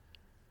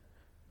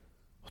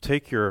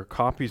Take your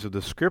copies of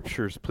the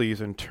Scriptures,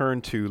 please, and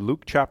turn to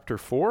Luke chapter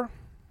 4.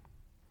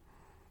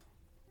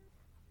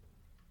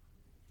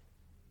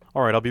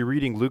 All right, I'll be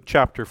reading Luke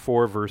chapter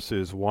 4,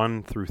 verses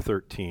 1 through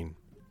 13.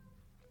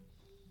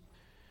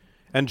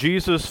 And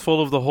Jesus,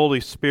 full of the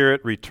Holy Spirit,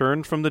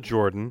 returned from the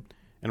Jordan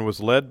and was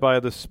led by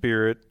the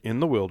Spirit in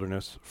the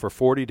wilderness for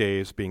 40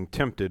 days, being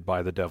tempted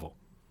by the devil.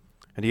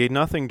 And he ate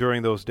nothing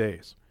during those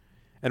days.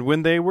 And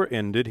when they were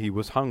ended, he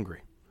was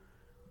hungry.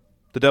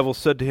 The devil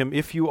said to him,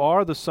 "If you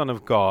are the Son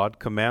of God,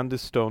 command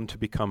this stone to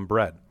become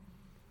bread."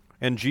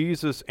 And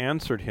Jesus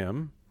answered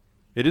him,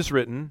 "It is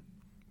written,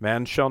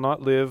 man shall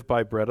not live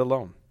by bread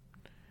alone."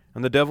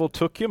 And the devil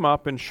took him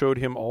up and showed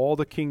him all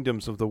the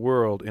kingdoms of the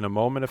world in a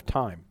moment of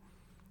time.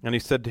 And he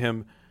said to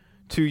him,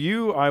 "To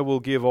you I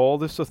will give all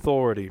this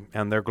authority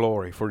and their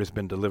glory, for it has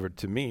been delivered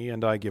to me,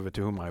 and I give it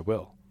to whom I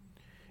will.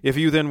 If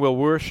you then will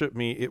worship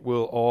me, it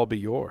will all be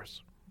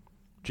yours."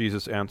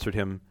 Jesus answered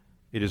him,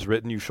 "It is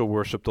written, you shall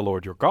worship the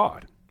Lord your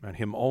God, and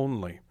him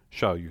only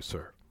shall you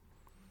serve."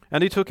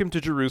 And he took him to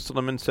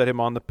Jerusalem and set him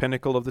on the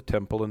pinnacle of the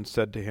temple and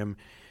said to him,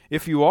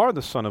 "If you are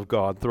the Son of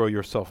God, throw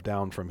yourself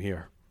down from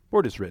here.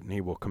 For it is written,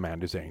 he will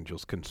command his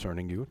angels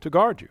concerning you to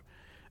guard you.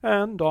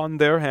 And on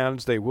their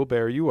hands they will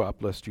bear you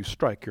up, lest you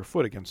strike your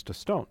foot against a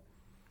stone."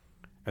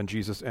 And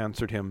Jesus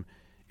answered him,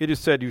 "It is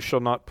said, you shall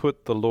not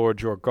put the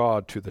Lord your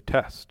God to the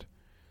test."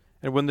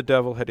 And when the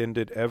devil had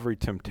ended every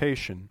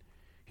temptation,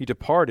 he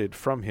departed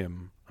from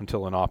him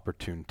until an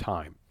opportune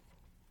time.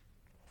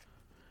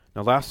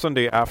 Now, last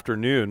Sunday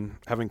afternoon,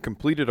 having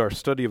completed our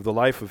study of the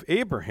life of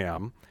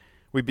Abraham,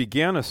 we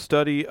began a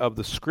study of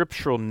the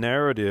scriptural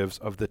narratives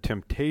of the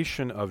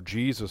temptation of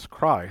Jesus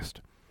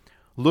Christ,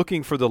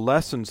 looking for the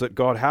lessons that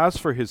God has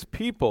for his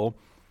people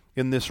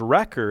in this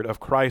record of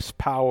Christ's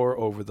power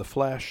over the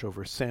flesh,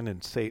 over sin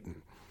and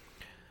Satan.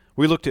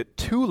 We looked at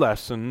two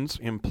lessons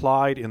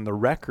implied in the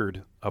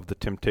record of the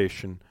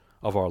temptation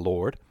of our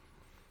Lord.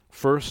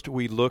 First,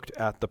 we looked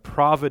at the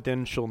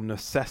providential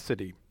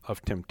necessity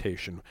of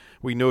temptation.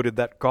 We noted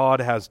that God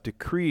has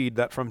decreed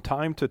that from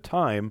time to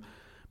time,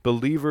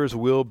 believers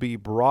will be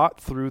brought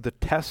through the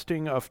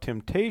testing of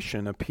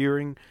temptation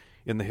appearing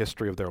in the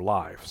history of their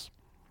lives.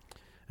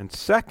 And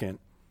second,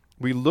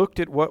 we looked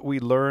at what we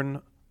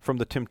learn from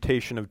the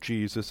temptation of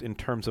Jesus in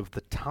terms of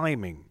the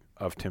timing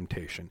of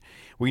temptation.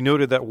 We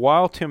noted that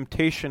while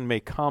temptation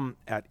may come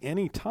at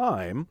any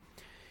time,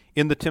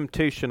 in the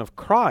temptation of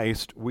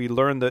Christ, we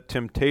learn that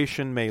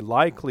temptation may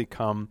likely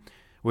come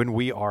when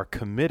we are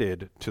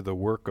committed to the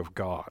work of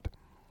God.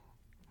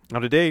 Now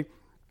today,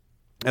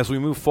 as we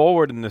move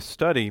forward in this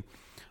study,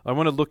 I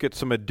want to look at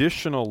some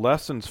additional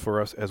lessons for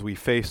us as we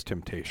face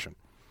temptation.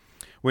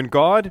 When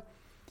God,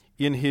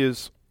 in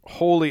his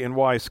holy and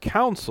wise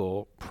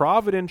counsel,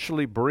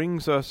 providentially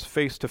brings us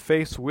face to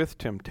face with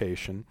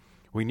temptation,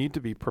 we need to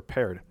be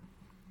prepared.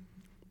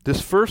 This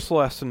first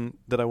lesson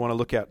that I want to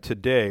look at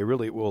today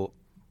really will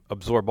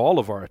absorb all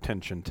of our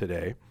attention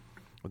today.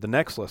 The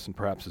next lesson,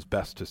 perhaps is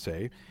best to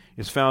say,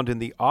 is found in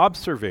the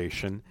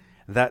observation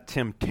that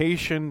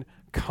temptation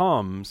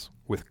comes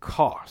with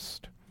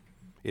cost.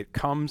 It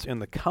comes in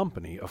the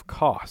company of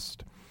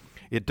cost.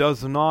 It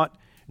does not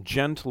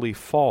gently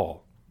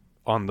fall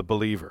on the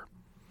believer.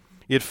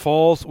 It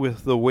falls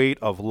with the weight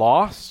of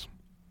loss,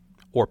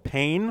 or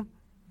pain,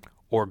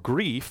 or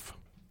grief,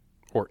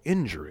 or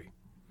injury.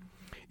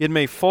 It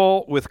may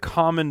fall with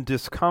common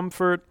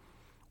discomfort,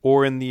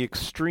 or in the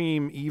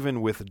extreme,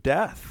 even with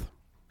death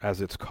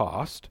as its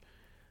cost,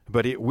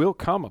 but it will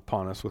come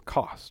upon us with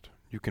cost.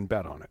 You can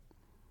bet on it.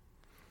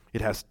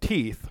 It has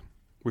teeth,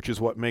 which is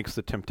what makes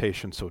the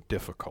temptation so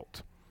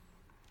difficult.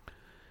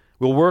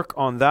 We'll work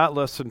on that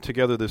lesson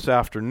together this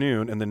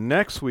afternoon, and then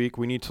next week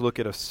we need to look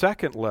at a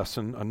second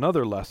lesson,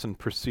 another lesson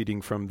proceeding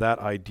from that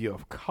idea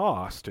of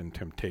cost in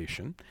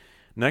temptation.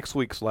 Next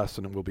week's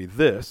lesson will be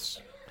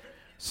this: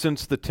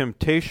 since the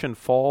temptation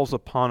falls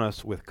upon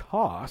us with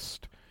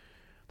cost,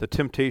 the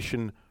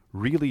temptation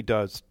really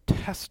does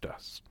test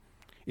us.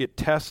 It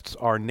tests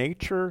our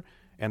nature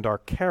and our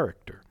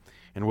character.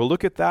 And we'll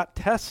look at that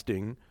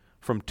testing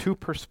from two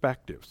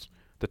perspectives: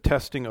 the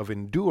testing of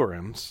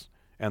endurance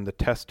and the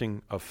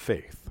testing of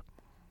faith.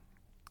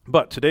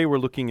 But today we're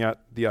looking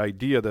at the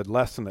idea, the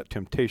lesson that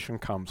temptation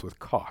comes with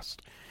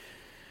cost.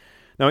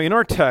 Now, in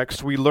our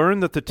text, we learn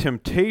that the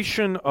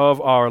temptation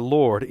of our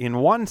Lord, in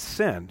one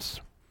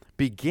sense,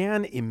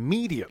 began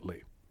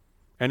immediately.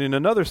 And in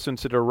another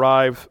sense, it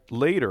arrived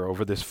later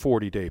over this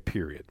 40-day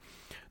period.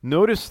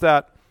 Notice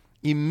that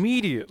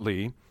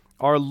immediately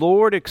our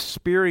Lord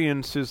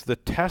experiences the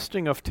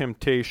testing of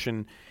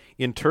temptation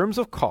in terms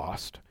of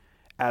cost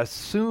as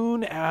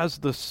soon as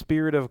the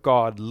Spirit of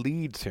God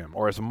leads him,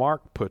 or as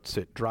Mark puts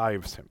it,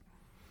 drives him.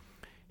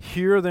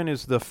 Here then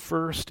is the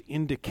first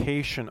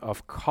indication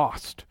of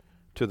cost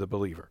to the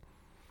believer.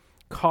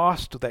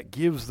 Cost that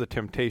gives the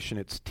temptation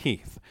its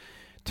teeth.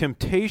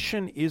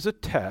 Temptation is a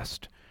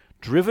test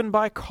driven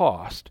by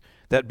cost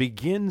that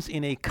begins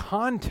in a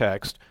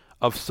context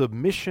of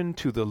submission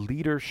to the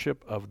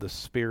leadership of the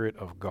Spirit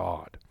of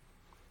God.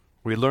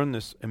 We learn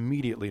this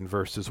immediately in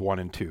verses 1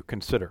 and 2.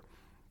 Consider.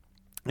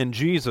 And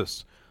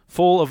Jesus,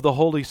 full of the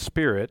Holy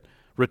Spirit,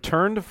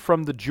 returned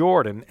from the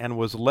Jordan and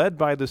was led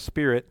by the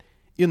Spirit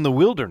in the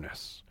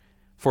wilderness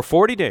for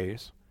 40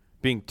 days,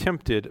 being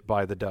tempted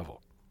by the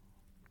devil.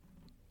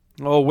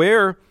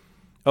 Aware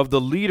of the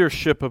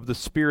leadership of the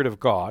Spirit of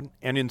God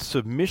and in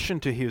submission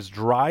to his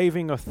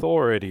driving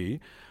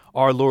authority,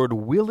 our Lord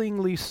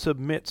willingly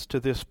submits to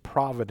this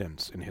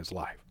providence in his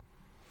life.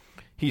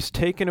 He's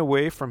taken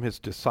away from his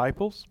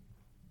disciples,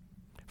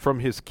 from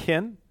his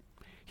kin.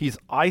 He's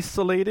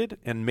isolated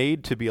and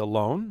made to be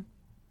alone.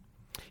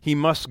 He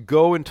must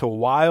go into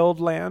wild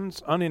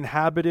lands,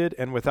 uninhabited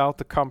and without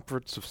the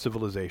comforts of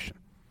civilization.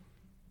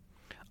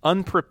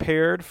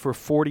 Unprepared for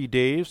 40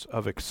 days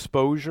of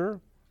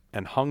exposure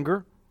and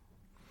hunger,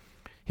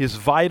 his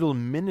vital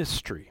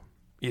ministry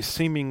is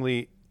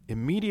seemingly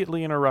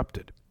immediately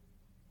interrupted.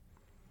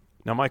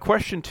 Now, my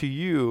question to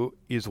you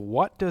is,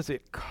 what does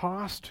it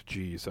cost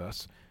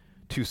Jesus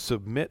to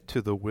submit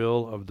to the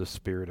will of the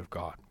Spirit of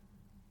God?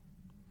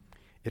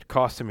 It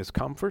cost him his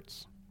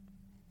comforts,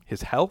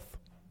 his health,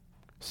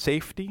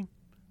 safety,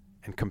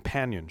 and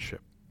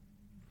companionship.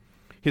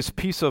 His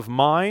peace of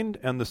mind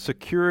and the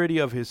security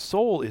of his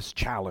soul is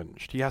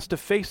challenged. He has to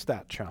face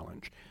that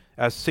challenge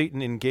as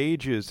Satan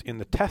engages in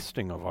the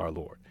testing of our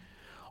Lord.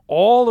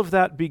 All of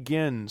that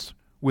begins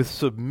with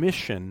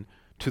submission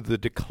to the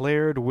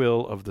declared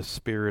will of the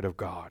Spirit of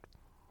God.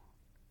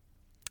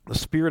 The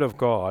Spirit of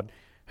God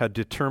had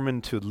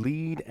determined to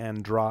lead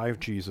and drive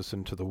Jesus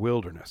into the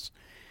wilderness.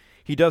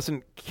 He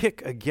doesn't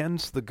kick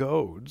against the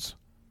goads,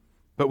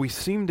 but we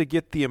seem to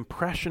get the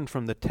impression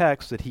from the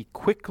text that he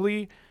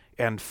quickly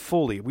and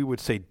fully, we would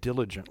say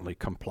diligently,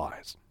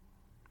 complies.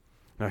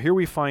 Now here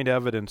we find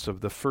evidence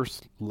of the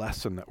first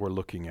lesson that we're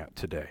looking at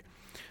today.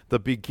 The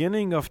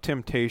beginning of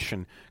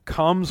temptation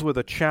comes with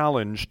a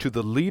challenge to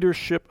the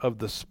leadership of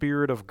the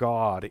Spirit of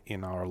God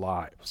in our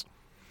lives.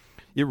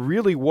 It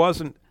really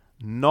wasn't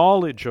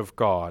knowledge of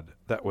God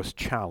that was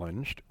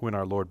challenged when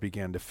our Lord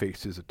began to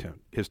face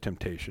his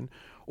temptation,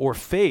 or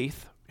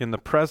faith in the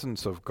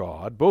presence of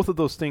God. Both of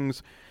those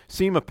things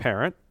seem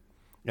apparent,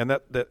 and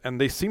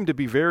they seem to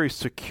be very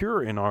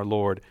secure in our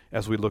Lord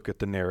as we look at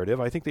the narrative.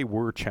 I think they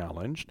were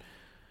challenged.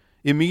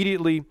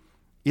 Immediately,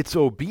 it's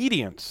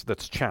obedience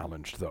that's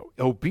challenged, though.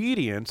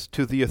 Obedience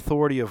to the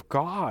authority of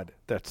God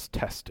that's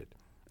tested.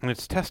 And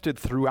it's tested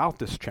throughout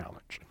this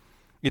challenge.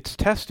 It's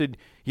tested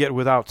yet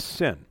without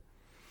sin.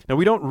 Now,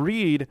 we don't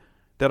read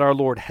that our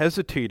Lord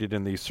hesitated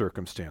in these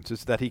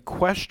circumstances, that he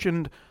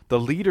questioned the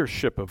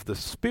leadership of the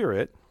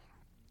Spirit,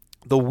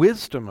 the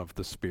wisdom of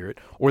the Spirit,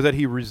 or that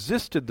he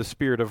resisted the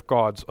Spirit of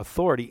God's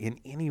authority in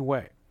any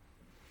way.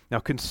 Now,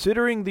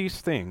 considering these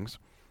things,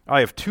 I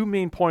have two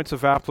main points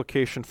of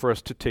application for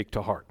us to take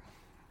to heart.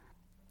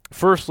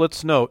 First,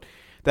 let's note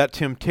that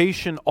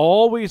temptation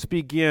always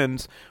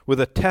begins with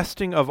a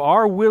testing of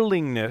our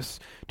willingness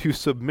to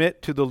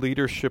submit to the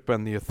leadership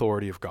and the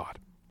authority of God.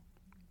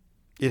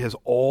 It has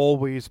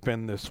always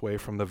been this way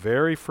from the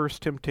very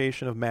first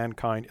temptation of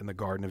mankind in the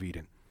Garden of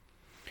Eden.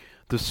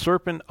 The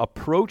serpent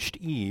approached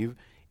Eve,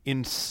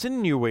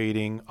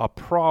 insinuating a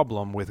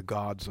problem with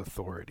God's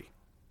authority.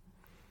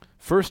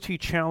 First, he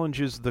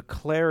challenges the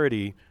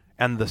clarity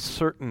and the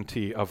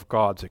certainty of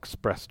God's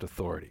expressed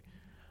authority.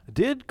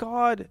 Did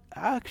God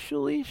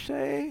actually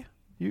say,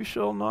 "You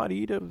shall not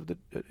eat of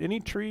any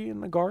tree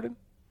in the garden"?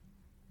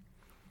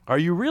 Are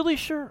you really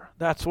sure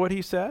that's what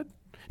he said?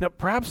 Now,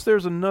 perhaps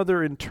there's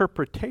another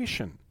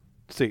interpretation,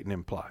 Satan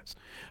implies.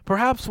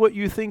 Perhaps what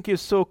you think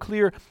is so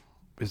clear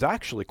is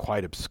actually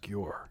quite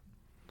obscure.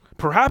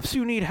 Perhaps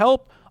you need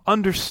help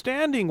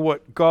understanding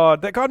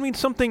that God means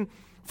something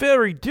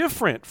very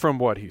different from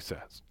what he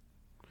says.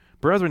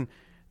 Brethren,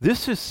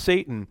 this is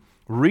Satan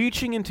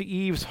reaching into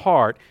Eve's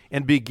heart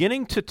and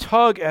beginning to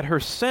tug at her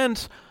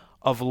sense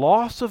of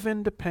loss of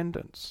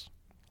independence,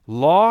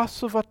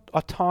 loss of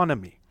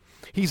autonomy.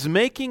 He's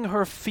making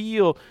her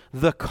feel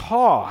the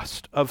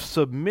cost of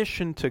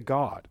submission to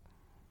God.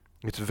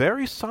 It's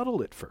very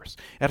subtle at first.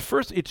 At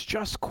first, it's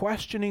just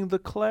questioning the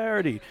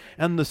clarity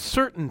and the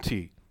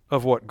certainty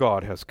of what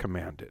God has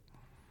commanded.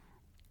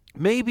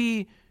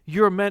 Maybe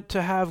you're meant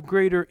to have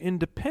greater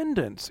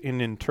independence in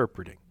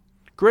interpreting,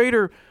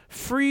 greater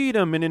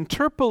freedom in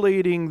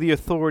interpolating the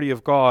authority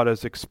of God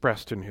as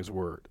expressed in his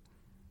word.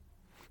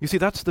 You see,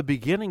 that's the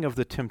beginning of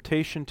the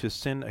temptation to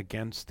sin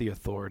against the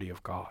authority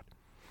of God.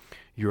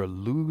 You're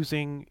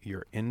losing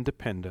your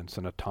independence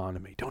and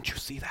autonomy. Don't you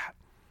see that?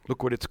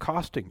 Look what it's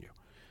costing you.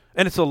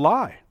 And it's a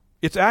lie.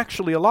 It's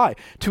actually a lie.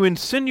 To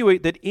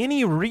insinuate that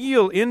any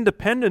real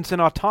independence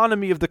and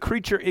autonomy of the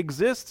creature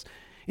exists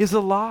is a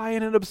lie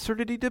and an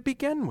absurdity to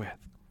begin with.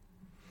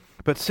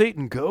 But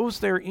Satan goes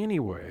there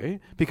anyway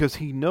because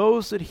he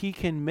knows that he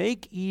can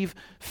make Eve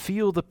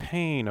feel the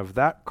pain of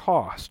that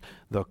cost.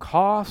 The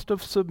cost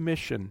of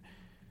submission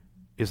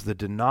is the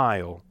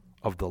denial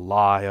of the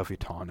lie of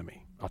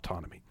autonomy.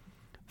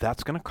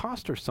 That's going to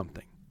cost her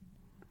something.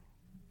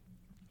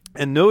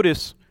 And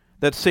notice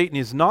that Satan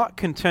is not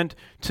content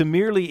to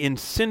merely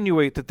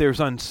insinuate that there's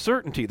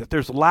uncertainty, that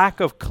there's lack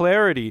of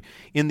clarity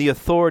in the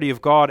authority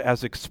of God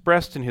as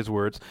expressed in his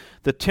words.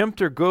 The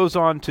tempter goes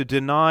on to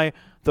deny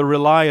the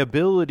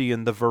reliability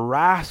and the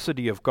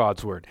veracity of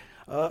God's Word.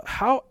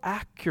 How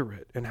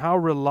accurate and how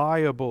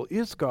reliable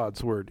is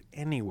God's Word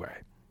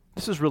anyway?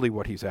 This is really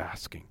what he's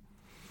asking.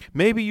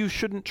 Maybe you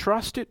shouldn't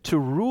trust it to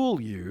rule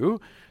you,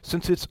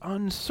 since it's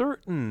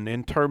uncertain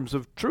in terms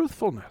of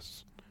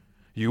truthfulness.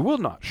 You will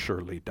not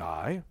surely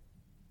die.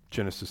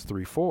 Genesis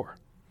 3:4.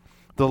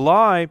 The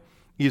lie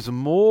is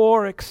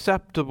more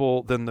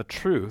acceptable than the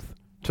truth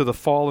to the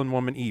fallen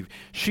woman Eve.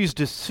 She's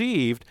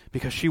deceived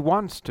because she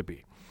wants to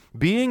be.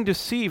 Being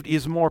deceived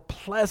is more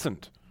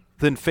pleasant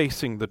than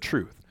facing the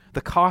truth,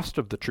 the cost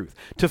of the truth.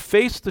 To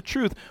face the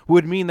truth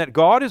would mean that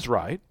God is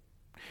right,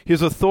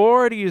 His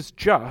authority is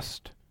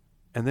just,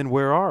 and then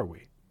where are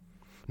we?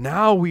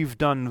 Now we've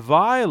done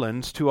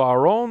violence to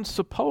our own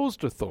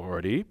supposed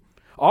authority,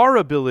 our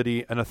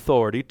ability and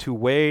authority to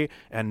weigh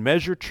and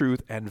measure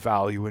truth and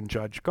value and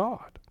judge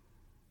God.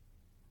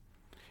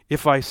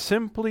 If I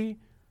simply,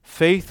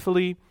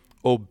 faithfully,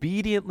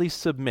 obediently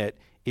submit,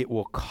 it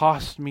will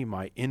cost me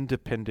my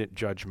independent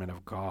judgment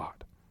of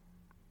God.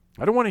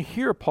 I don't want to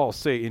hear Paul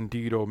say,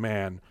 "Indeed, O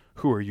man,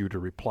 who are you to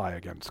reply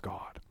against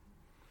God?"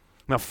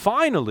 Now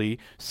finally,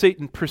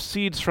 Satan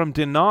proceeds from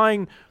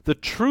denying the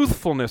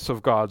truthfulness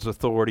of God's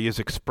authority as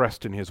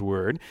expressed in His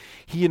Word.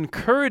 He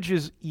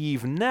encourages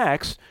Eve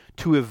next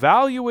to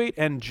evaluate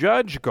and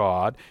judge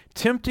God,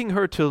 tempting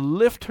her to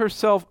lift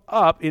herself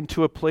up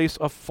into a place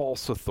of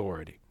false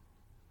authority.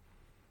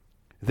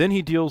 Then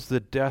he deals the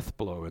death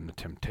blow in the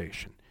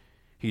temptation.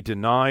 He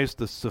denies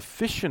the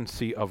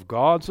sufficiency of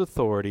God's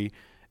authority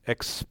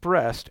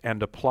expressed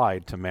and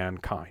applied to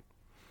mankind.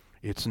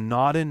 It's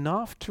not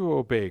enough to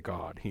obey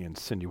God, he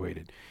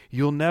insinuated.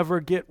 You'll never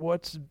get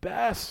what's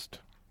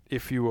best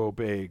if you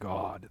obey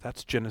God.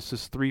 That's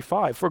Genesis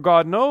 3:5. For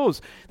God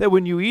knows that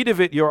when you eat of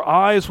it, your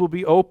eyes will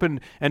be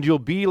opened and you'll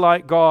be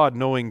like God,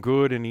 knowing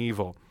good and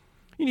evil.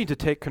 You need to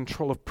take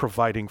control of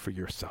providing for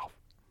yourself.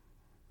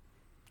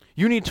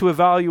 You need to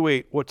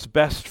evaluate what's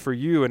best for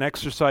you and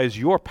exercise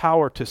your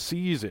power to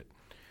seize it.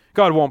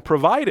 God won't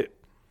provide it,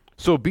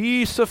 so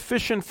be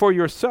sufficient for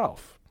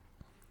yourself.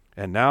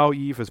 And now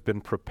Eve has been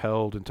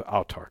propelled into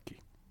autarky.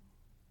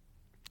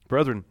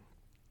 Brethren,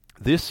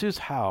 this is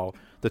how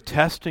the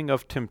testing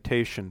of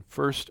temptation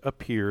first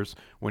appears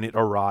when it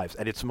arrives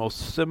at its most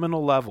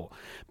seminal level.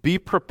 Be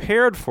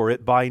prepared for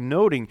it by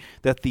noting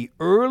that the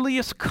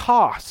earliest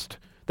cost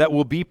that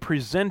will be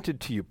presented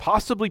to you,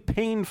 possibly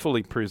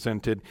painfully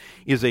presented,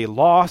 is a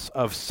loss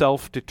of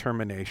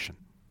self-determination.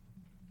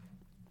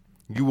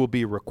 You will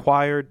be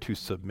required to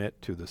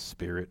submit to the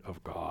Spirit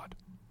of God.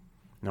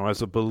 Now,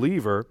 as a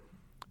believer,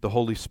 the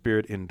Holy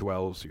Spirit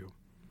indwells you.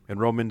 In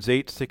Romans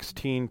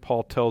 8:16,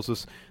 Paul tells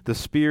us, the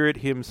Spirit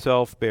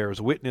Himself bears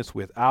witness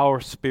with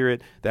our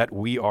spirit that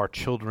we are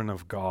children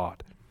of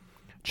God.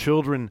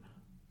 Children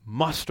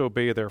must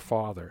obey their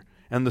father.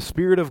 And the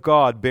Spirit of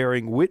God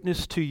bearing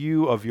witness to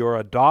you of your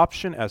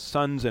adoption as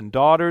sons and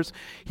daughters,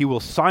 He will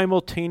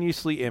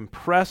simultaneously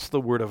impress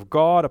the Word of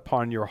God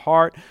upon your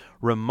heart,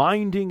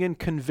 reminding and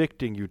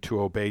convicting you to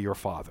obey your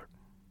Father.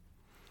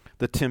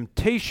 The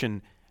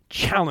temptation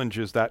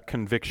challenges that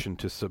conviction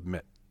to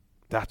submit.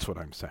 That's what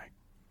I'm saying.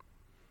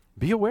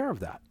 Be aware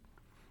of that.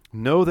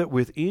 Know that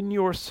within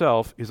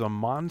yourself is a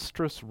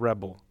monstrous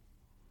rebel.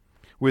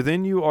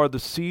 Within you are the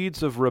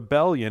seeds of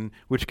rebellion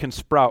which can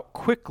sprout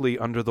quickly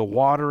under the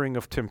watering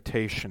of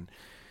temptation.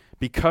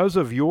 Because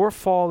of your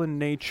fallen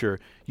nature,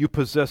 you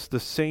possess the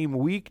same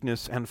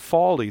weakness and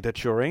folly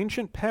that your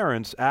ancient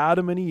parents,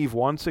 Adam and Eve,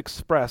 once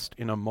expressed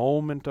in a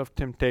moment of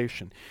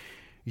temptation.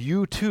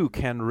 You too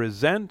can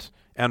resent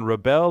and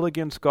rebel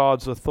against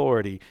God's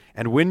authority,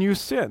 and when you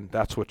sin,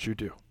 that's what you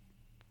do.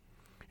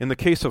 In the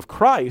case of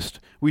Christ,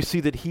 we see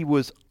that He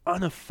was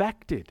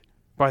unaffected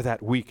by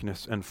that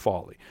weakness and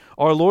folly.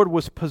 Our Lord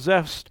was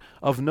possessed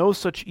of no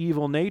such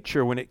evil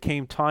nature when it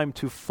came time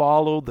to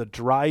follow the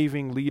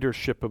driving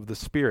leadership of the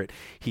Spirit.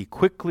 He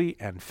quickly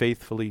and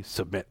faithfully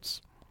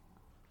submits.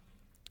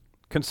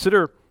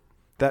 Consider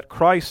that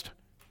Christ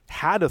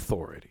had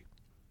authority.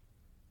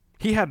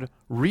 He had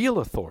real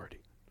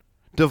authority,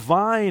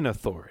 divine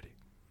authority,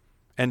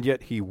 and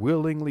yet He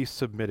willingly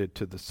submitted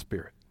to the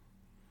Spirit.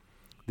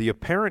 The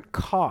apparent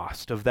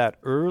cost of that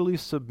early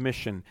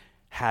submission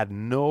had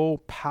no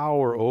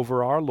power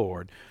over our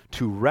Lord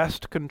to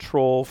wrest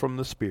control from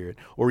the Spirit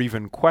or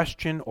even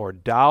question or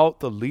doubt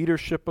the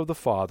leadership of the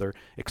Father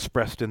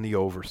expressed in the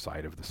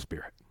oversight of the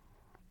Spirit.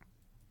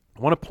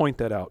 I want to point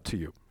that out to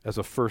you as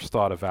a first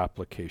thought of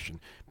application.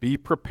 Be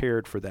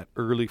prepared for that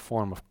early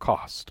form of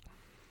cost.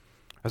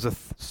 As a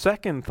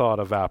second thought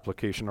of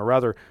application, or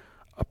rather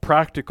a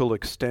practical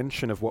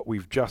extension of what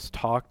we've just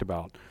talked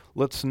about,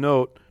 let's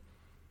note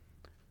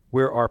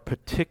where our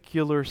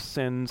particular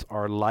sins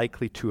are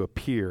likely to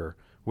appear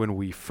when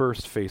we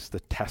first face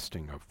the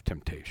testing of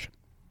temptation.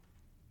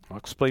 I'll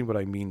explain what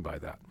I mean by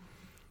that.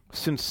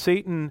 Since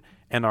Satan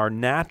and our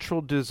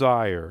natural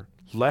desire,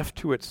 left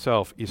to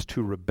itself, is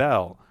to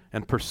rebel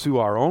and pursue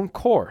our own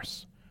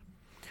course,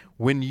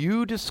 when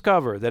you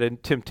discover that a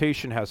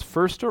temptation has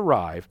first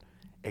arrived,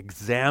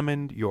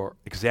 examine your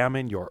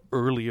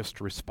earliest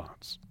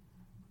response.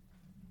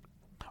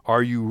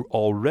 Are you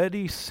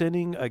already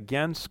sinning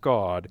against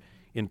God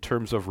in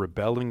terms of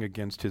rebelling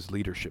against his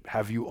leadership?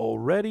 Have you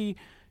already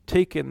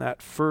taken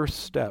that first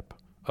step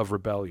of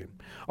rebellion?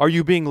 Are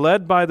you being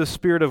led by the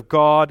Spirit of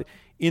God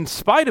in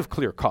spite of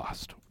clear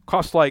cost?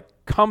 Costs like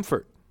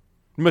comfort,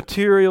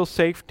 material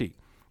safety,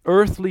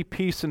 earthly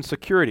peace and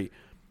security.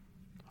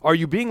 Are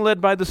you being led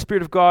by the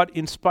Spirit of God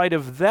in spite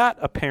of that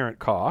apparent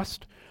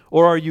cost?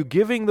 Or are you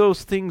giving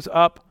those things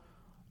up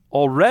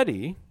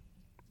already?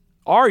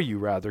 Are you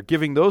rather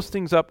giving those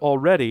things up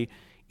already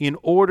in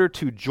order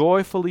to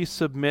joyfully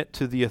submit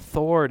to the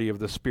authority of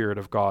the Spirit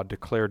of God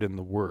declared in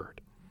the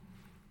Word?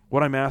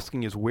 What I'm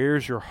asking is,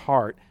 where's your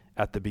heart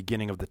at the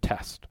beginning of the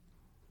test?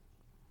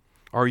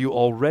 Are you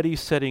already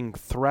setting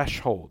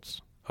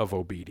thresholds of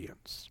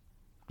obedience?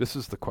 This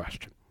is the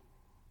question.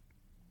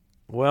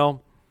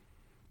 Well,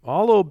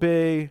 I'll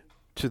obey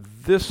to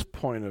this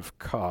point of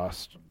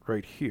cost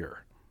right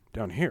here,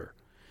 down here.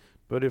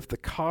 But if the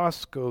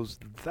cost goes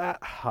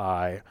that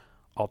high,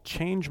 I'll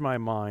change my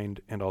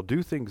mind and I'll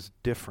do things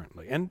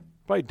differently. And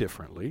by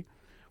differently,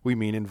 we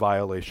mean in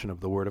violation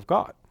of the Word of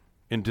God,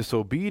 in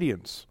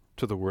disobedience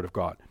to the Word of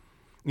God,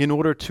 in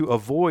order to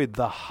avoid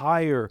the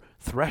higher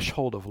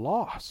threshold of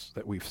loss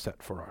that we've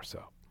set for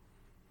ourselves.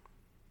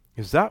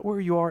 Is that where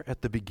you are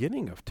at the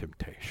beginning of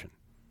temptation?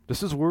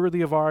 This is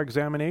worthy of our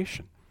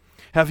examination.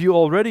 Have you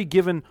already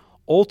given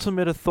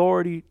ultimate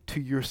authority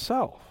to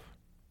yourself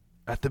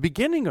at the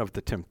beginning of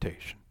the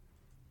temptation?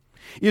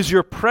 Is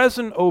your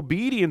present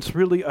obedience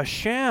really a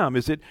sham?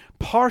 Is it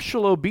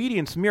partial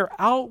obedience, mere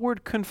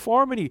outward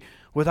conformity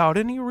without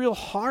any real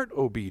heart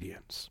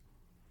obedience?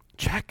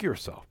 Check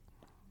yourself.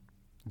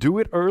 Do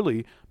it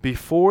early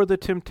before the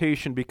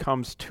temptation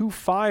becomes too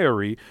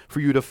fiery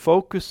for you to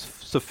focus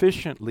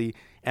sufficiently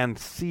and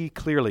see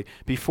clearly,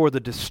 before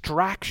the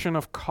distraction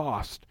of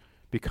cost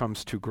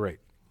becomes too great.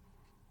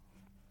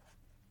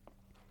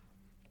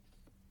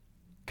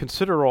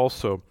 Consider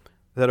also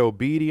that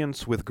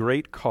obedience with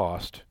great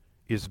cost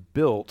is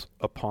built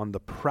upon the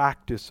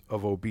practice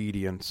of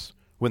obedience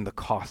when the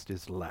cost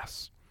is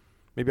less.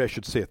 Maybe I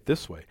should say it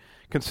this way.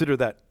 Consider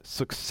that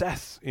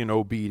success in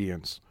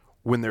obedience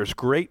when there's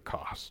great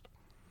cost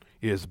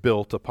is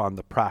built upon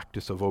the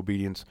practice of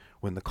obedience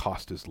when the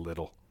cost is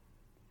little.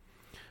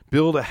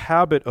 Build a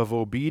habit of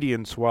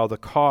obedience while the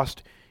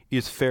cost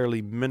is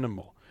fairly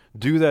minimal.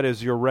 Do that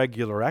as your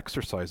regular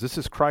exercise. This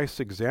is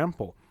Christ's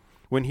example.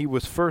 When he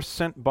was first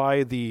sent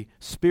by the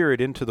Spirit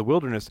into the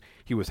wilderness,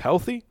 he was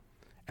healthy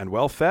and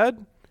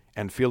well-fed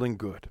and feeling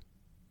good.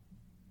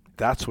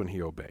 That's when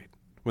he obeyed,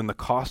 when the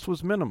cost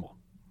was minimal.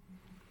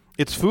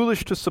 It's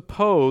foolish to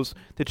suppose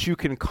that you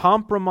can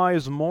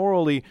compromise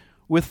morally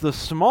with the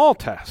small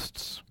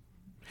tests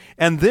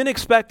and then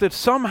expect that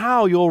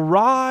somehow you'll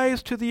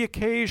rise to the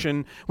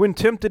occasion when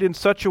tempted in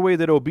such a way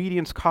that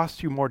obedience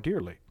costs you more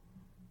dearly.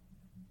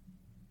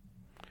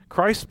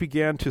 Christ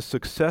began to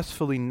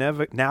successfully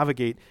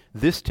navigate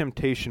this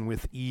temptation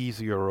with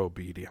easier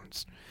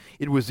obedience.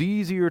 It was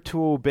easier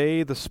to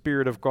obey the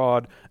Spirit of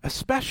God,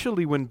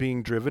 especially when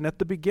being driven at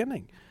the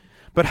beginning.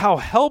 But how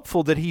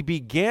helpful that he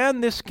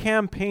began this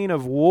campaign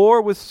of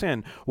war with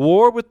sin,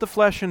 war with the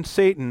flesh and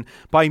Satan,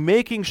 by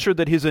making sure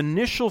that his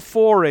initial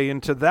foray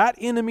into that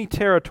enemy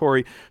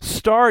territory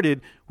started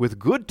with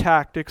good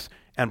tactics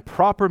and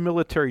proper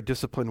military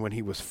discipline when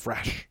he was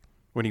fresh,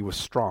 when he was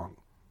strong.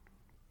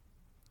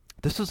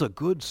 This is a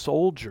good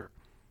soldier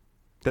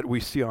that we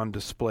see on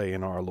display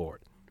in our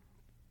Lord.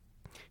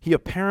 He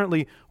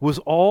apparently was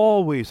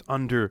always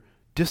under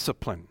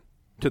discipline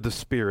to the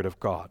Spirit of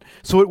God.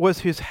 So it was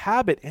his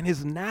habit and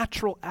his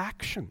natural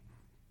action.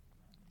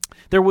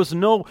 There was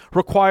no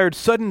required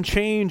sudden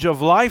change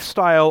of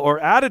lifestyle or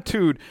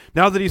attitude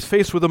now that he's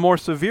faced with a more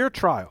severe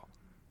trial.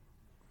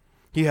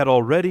 He had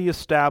already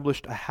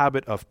established a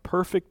habit of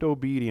perfect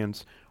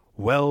obedience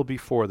well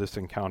before this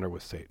encounter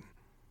with Satan.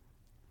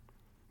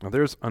 Now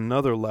there's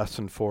another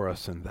lesson for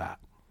us in that.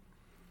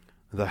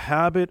 The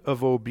habit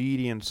of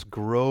obedience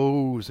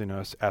grows in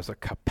us as a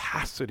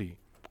capacity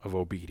of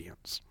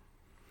obedience.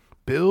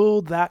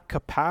 Build that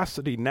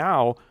capacity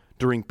now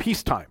during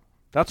peacetime.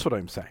 That's what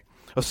I'm saying.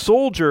 A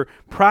soldier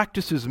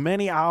practices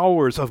many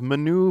hours of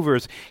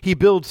maneuvers. He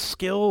builds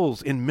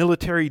skills in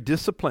military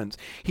disciplines.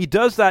 He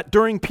does that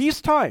during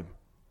peacetime.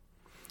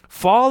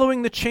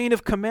 Following the chain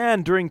of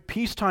command during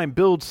peacetime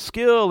builds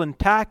skill and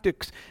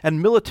tactics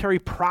and military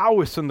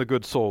prowess in the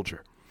good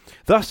soldier.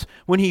 Thus,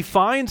 when he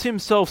finds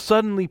himself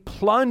suddenly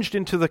plunged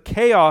into the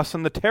chaos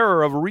and the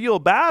terror of real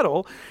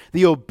battle,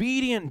 the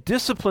obedient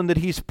discipline that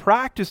he's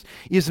practiced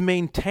is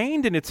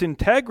maintained in its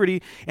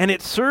integrity, and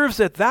it serves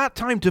at that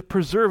time to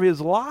preserve his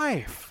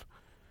life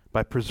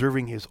by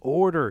preserving his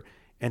order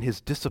and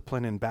his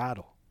discipline in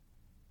battle.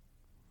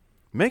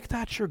 Make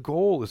that your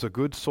goal as a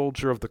good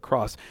soldier of the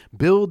cross.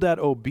 Build that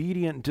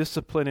obedient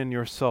discipline in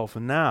yourself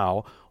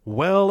now,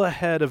 well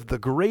ahead of the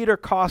greater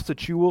cost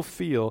that you will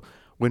feel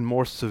when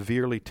more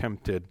severely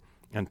tempted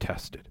and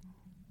tested.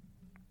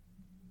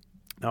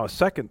 Now, a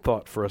second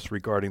thought for us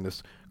regarding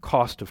this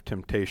cost of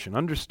temptation.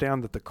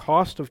 Understand that the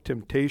cost of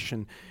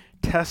temptation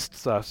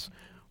tests us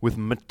with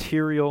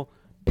material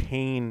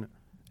pain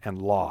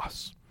and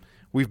loss.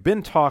 We've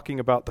been talking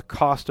about the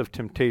cost of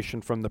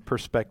temptation from the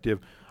perspective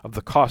of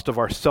the cost of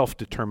our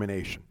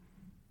self-determination,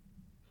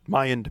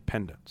 my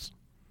independence.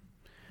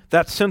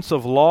 That sense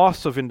of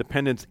loss of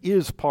independence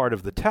is part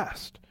of the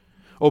test.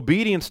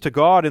 Obedience to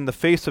God in the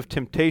face of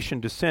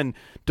temptation to sin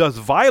does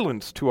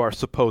violence to our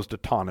supposed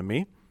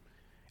autonomy,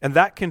 and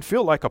that can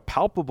feel like a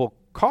palpable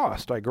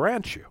cost, I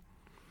grant you.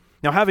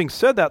 Now, having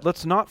said that,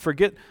 let's not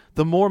forget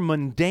the more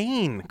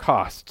mundane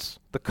costs,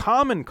 the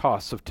common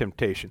costs of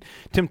temptation.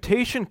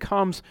 Temptation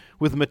comes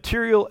with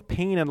material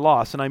pain and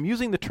loss, and I'm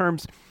using the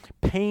terms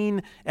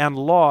pain and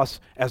loss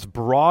as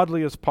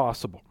broadly as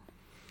possible.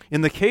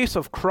 In the case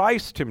of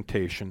Christ's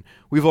temptation,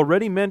 we've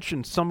already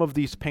mentioned some of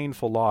these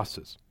painful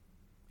losses.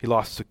 He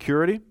lost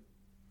security.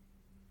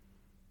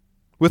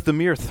 With the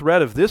mere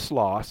threat of this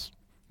loss,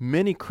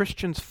 many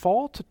Christians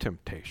fall to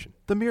temptation.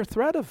 The mere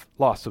threat of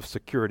loss of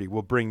security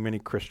will bring many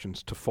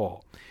Christians to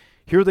fall.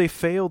 Here they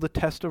fail the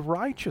test of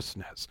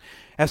righteousness.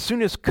 As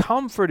soon as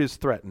comfort is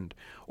threatened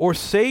or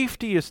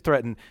safety is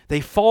threatened,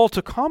 they fall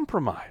to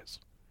compromise.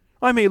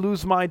 I may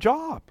lose my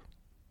job,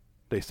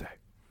 they say.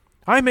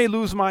 I may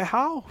lose my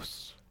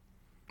house.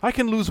 I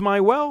can lose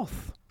my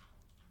wealth.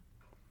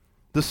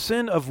 The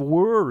sin of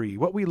worry,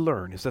 what we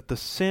learn is that the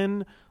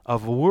sin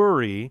of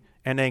worry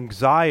and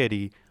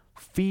anxiety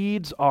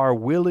feeds our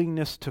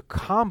willingness to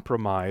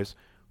compromise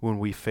when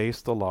we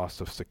face the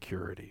loss of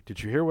security.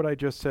 Did you hear what I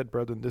just said,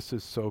 brethren? This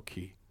is so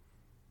key.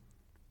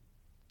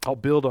 I'll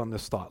build on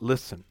this thought.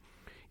 Listen,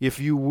 if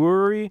you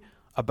worry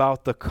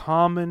about the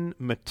common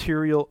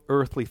material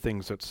earthly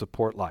things that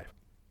support life,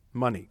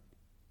 money,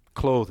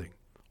 clothing,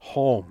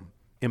 home,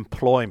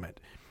 employment,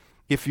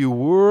 if you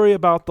worry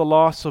about the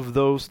loss of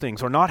those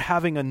things or not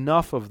having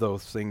enough of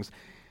those things,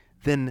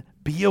 then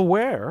be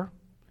aware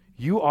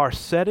you are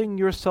setting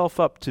yourself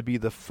up to be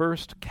the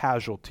first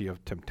casualty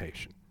of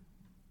temptation.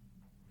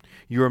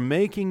 You're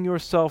making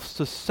yourself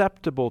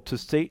susceptible to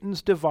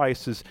Satan's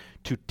devices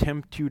to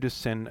tempt you to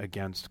sin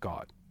against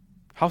God.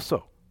 How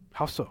so?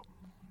 How so?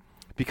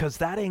 Because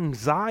that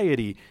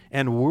anxiety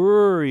and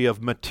worry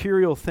of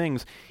material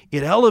things,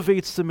 it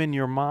elevates them in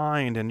your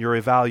mind and your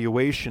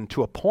evaluation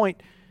to a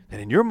point that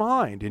in your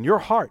mind, in your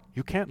heart,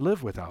 you can't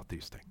live without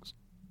these things.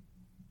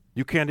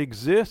 You can't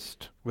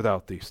exist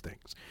without these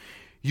things.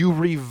 You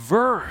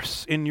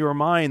reverse in your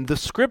mind the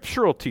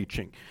scriptural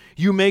teaching.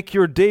 You make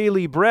your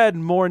daily bread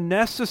more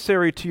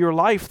necessary to your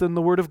life than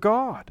the Word of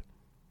God.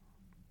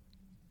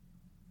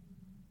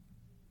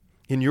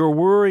 In your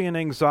worry and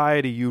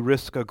anxiety, you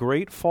risk a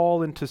great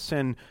fall into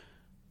sin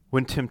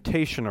when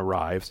temptation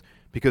arrives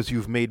because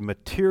you've made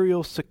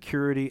material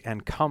security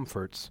and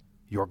comforts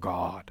your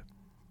God.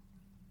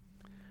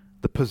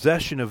 The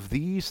possession of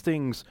these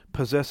things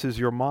possesses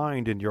your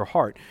mind and your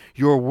heart.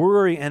 Your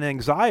worry and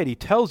anxiety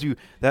tells you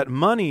that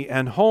money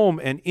and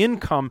home and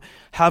income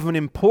have an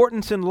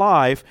importance in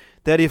life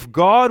that if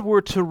God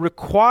were to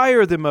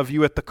require them of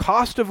you at the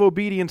cost of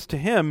obedience to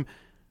Him,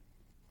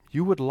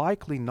 you would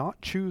likely not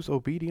choose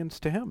obedience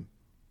to Him.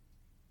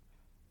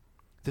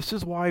 This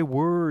is why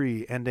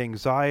worry and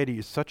anxiety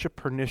is such a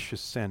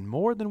pernicious sin,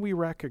 more than we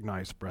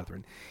recognize,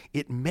 brethren.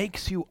 It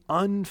makes you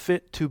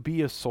unfit to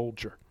be a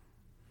soldier,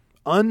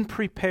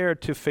 unprepared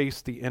to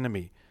face the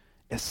enemy,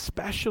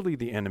 especially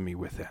the enemy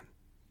within.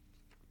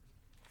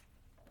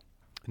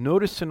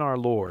 Notice in our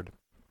Lord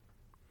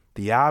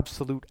the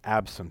absolute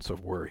absence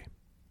of worry.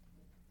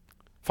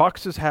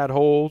 Foxes had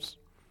holes,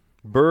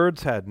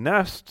 birds had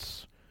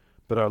nests,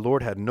 but our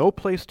Lord had no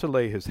place to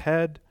lay His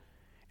head,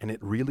 and it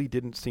really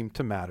didn't seem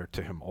to matter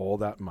to Him all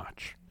that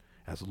much,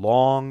 as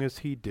long as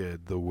He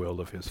did the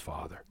will of His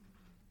Father.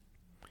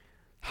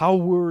 How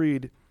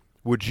worried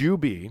would you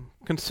be?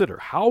 Consider,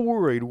 how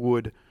worried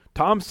would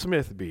Tom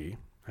Smith be,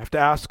 I have to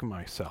ask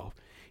myself,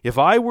 if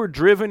I were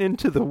driven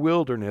into the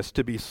wilderness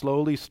to be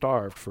slowly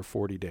starved for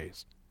 40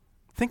 days?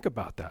 Think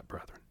about that,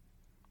 brethren.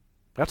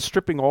 That's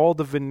stripping all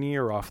the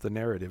veneer off the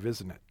narrative,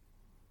 isn't it?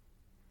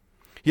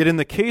 Yet in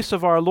the case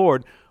of our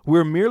Lord,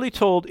 we're merely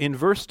told in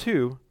verse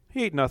 2,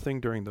 He ate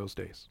nothing during those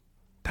days.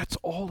 That's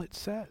all it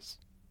says.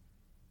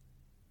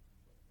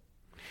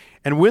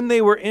 And when they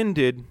were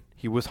ended,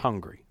 He was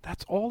hungry.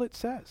 That's all it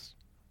says.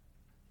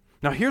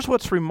 Now here's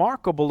what's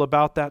remarkable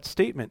about that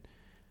statement.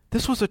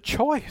 This was a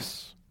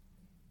choice.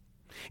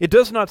 It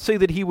does not say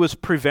that He was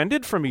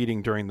prevented from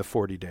eating during the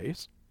 40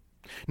 days,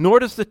 nor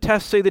does the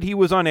text say that He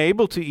was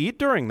unable to eat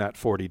during that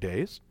 40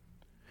 days.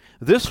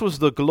 This was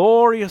the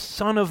glorious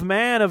Son of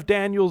Man of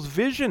Daniel's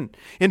vision,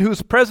 in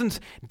whose presence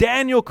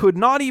Daniel could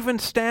not even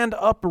stand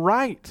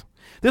upright.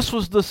 This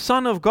was the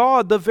Son of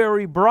God, the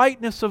very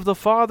brightness of the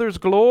Father's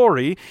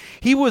glory.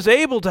 He was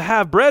able to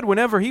have bread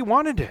whenever He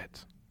wanted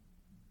it.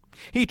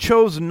 He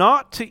chose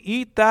not to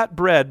eat that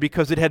bread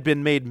because it had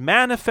been made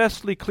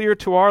manifestly clear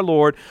to our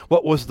Lord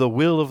what was the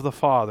will of the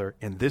Father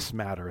in this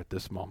matter at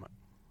this moment.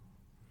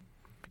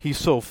 He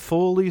so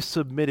fully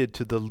submitted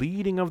to the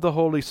leading of the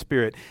Holy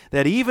Spirit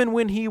that even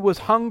when He was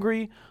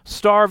hungry,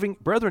 starving,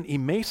 brethren,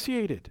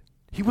 emaciated,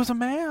 He was a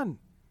man,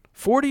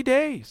 40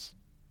 days.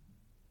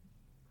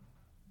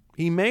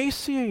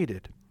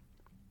 Emaciated.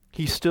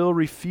 He still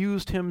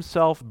refused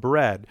himself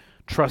bread,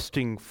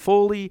 trusting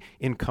fully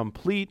in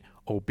complete,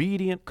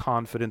 obedient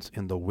confidence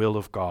in the will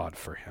of God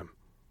for him.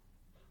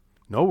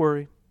 No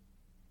worry,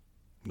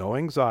 no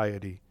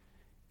anxiety,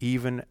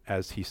 even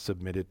as he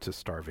submitted to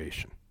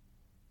starvation.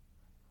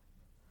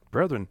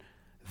 Brethren,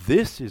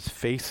 this is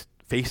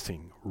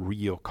facing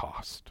real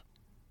cost.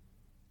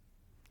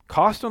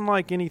 Cost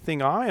unlike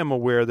anything I am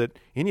aware that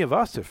any of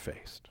us have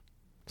faced.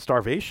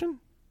 Starvation?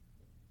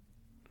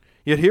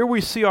 Yet here we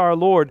see our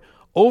Lord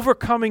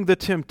overcoming the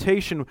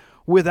temptation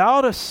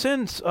without a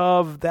sense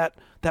of that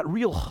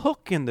real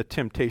hook in the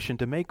temptation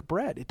to make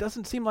bread. It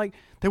doesn't seem like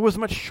there was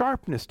much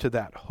sharpness to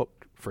that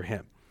hook for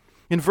him.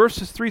 In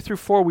verses 3 through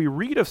 4, we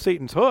read of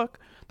Satan's hook.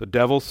 The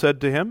devil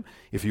said to him,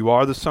 "If you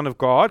are the Son of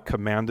God,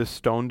 command this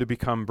stone to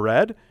become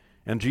bread."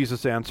 And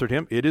Jesus answered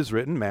him, "It is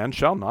written, man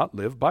shall not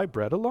live by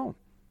bread alone."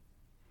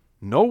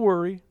 No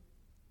worry,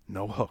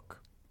 no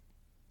hook.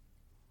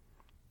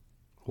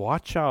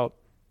 Watch out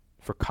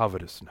for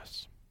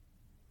covetousness,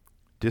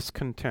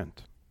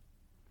 discontent,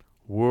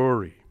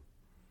 worry,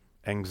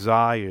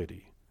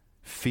 anxiety,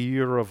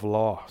 fear of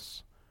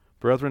loss.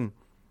 Brethren,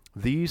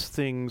 these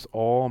things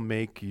all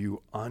make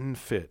you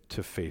unfit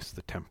to face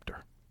the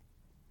tempter.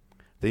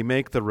 They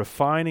make the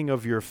refining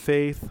of your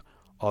faith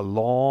a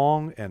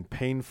long and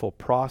painful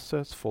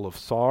process full of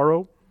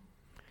sorrow.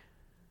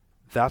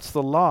 That's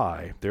the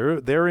lie.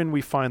 Therein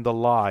we find the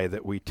lie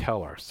that we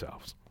tell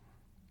ourselves.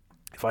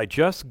 If I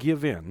just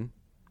give in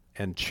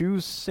and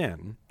choose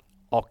sin,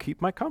 I'll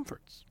keep my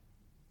comforts.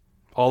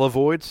 I'll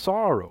avoid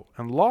sorrow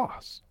and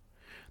loss.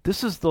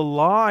 This is the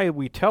lie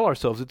we tell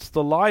ourselves. It's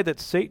the lie that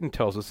Satan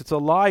tells us. It's a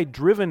lie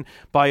driven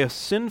by a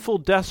sinful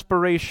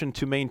desperation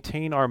to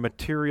maintain our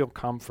material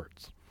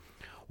comforts.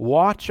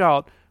 Watch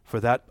out for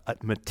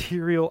that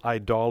material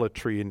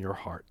idolatry in your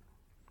heart.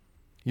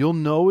 You'll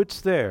know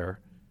it's there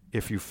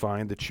if you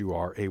find that you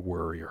are a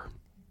worrier.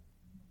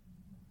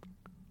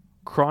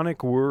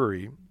 Chronic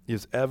worry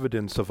is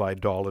evidence of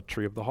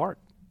idolatry of the heart.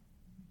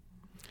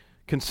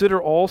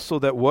 Consider also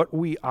that what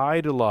we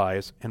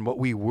idolize and what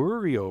we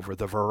worry over,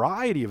 the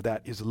variety of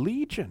that is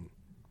legion.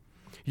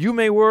 You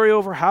may worry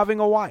over having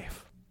a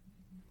wife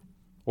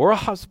or a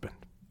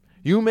husband.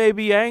 You may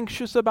be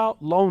anxious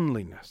about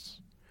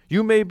loneliness.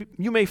 You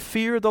may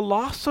fear the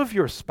loss of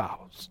your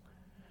spouse.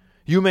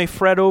 You may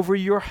fret over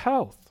your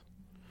health.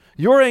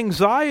 Your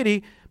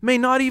anxiety may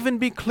not even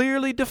be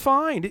clearly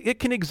defined. It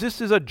can exist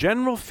as a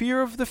general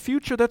fear of the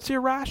future that's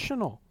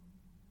irrational.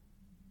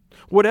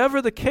 Whatever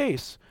the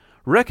case,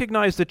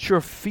 recognize that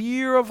your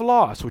fear of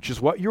loss, which is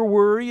what your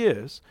worry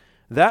is,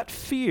 that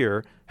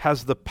fear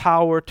has the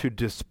power to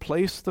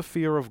displace the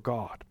fear of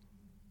God.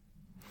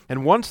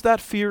 And once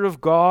that fear of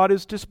God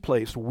is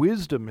displaced,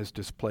 wisdom is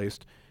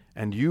displaced,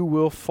 and you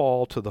will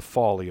fall to the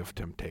folly of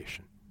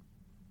temptation.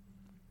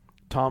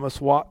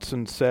 Thomas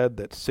Watson said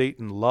that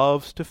Satan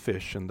loves to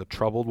fish in the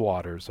troubled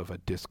waters of a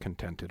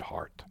discontented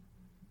heart.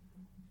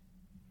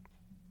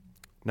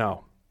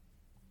 Now,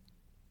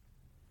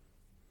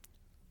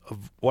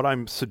 what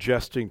I'm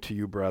suggesting to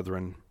you,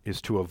 brethren,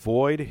 is to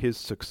avoid his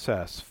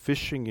success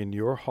fishing in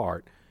your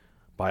heart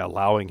by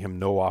allowing him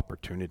no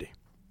opportunity.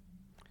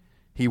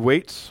 He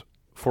waits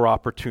for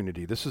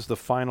opportunity. This is the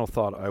final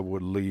thought I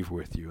would leave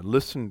with you.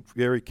 Listen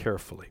very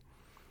carefully.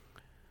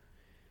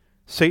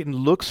 Satan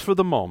looks for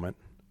the moment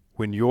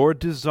when your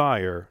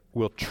desire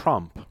will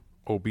trump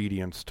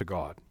obedience to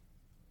God.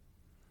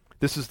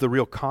 This is the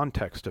real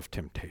context of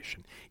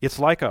temptation. It's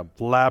like a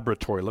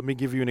laboratory. Let me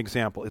give you an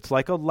example. It's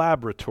like a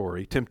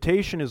laboratory.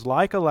 Temptation is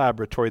like a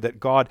laboratory that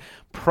God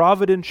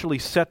providentially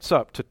sets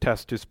up to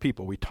test his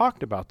people. We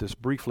talked about this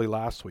briefly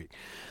last week.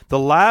 The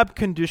lab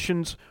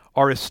conditions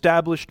are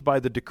established by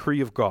the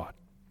decree of God.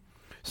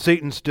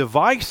 Satan's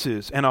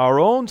devices and our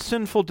own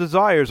sinful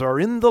desires are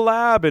in the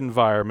lab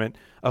environment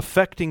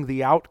affecting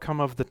the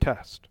outcome of the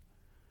test.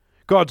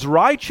 God's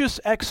righteous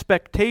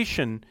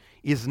expectation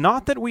is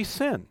not that we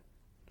sin.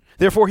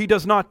 Therefore, he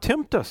does not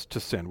tempt us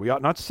to sin. We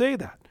ought not say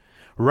that.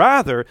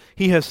 Rather,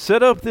 he has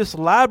set up this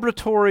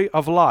laboratory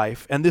of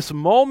life and this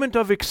moment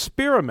of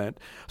experiment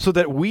so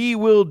that we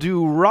will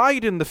do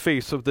right in the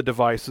face of the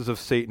devices of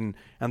Satan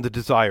and the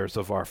desires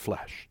of our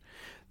flesh.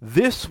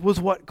 This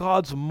was what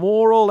God's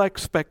moral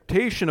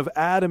expectation of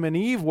Adam and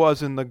Eve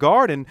was in the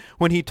garden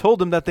when he told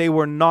them that they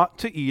were not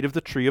to eat of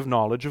the tree of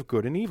knowledge of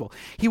good and evil.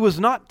 He was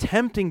not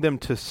tempting them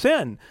to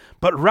sin,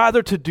 but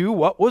rather to do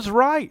what was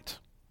right.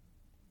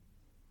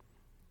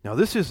 Now,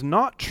 this is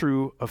not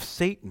true of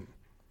Satan,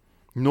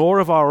 nor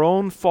of our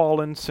own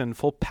fallen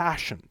sinful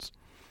passions.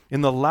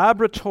 In the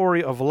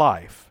laboratory of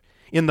life,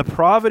 in the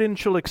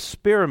providential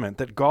experiment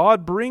that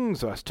God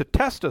brings us to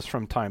test us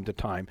from time to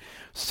time,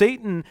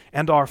 Satan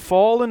and our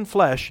fallen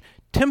flesh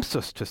tempts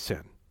us to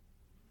sin.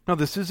 Now,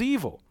 this is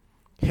evil.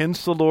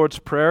 Hence the Lord's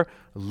Prayer,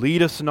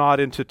 lead us not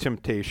into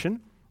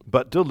temptation,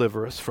 but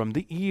deliver us from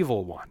the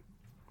evil one.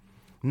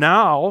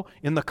 Now,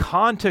 in the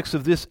context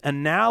of this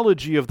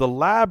analogy of the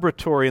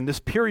laboratory and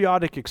this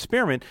periodic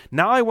experiment,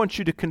 now I want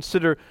you to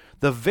consider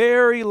the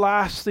very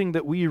last thing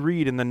that we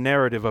read in the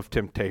narrative of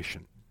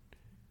temptation.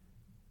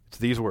 It's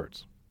these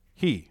words.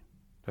 He,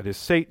 that is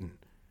Satan,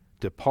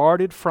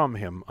 departed from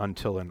him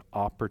until an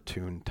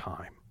opportune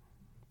time.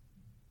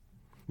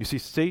 You see,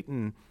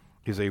 Satan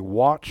is a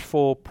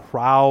watchful,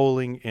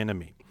 prowling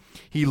enemy.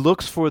 He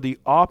looks for the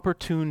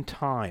opportune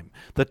time,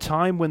 the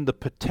time when the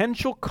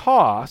potential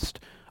cost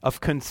of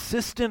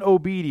consistent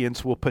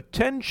obedience will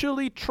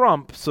potentially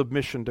trump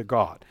submission to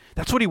God.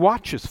 That's what he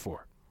watches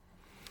for.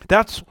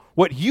 That's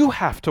what you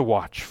have to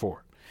watch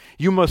for.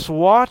 You must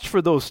watch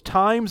for those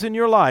times in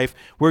your life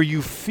where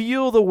you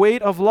feel the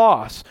weight of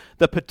loss,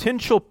 the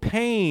potential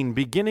pain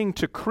beginning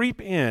to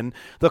creep in,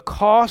 the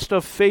cost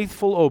of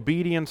faithful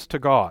obedience to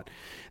God.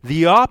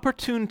 The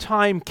opportune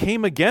time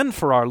came again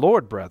for our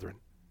Lord, brethren.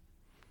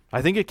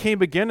 I think it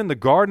came again in the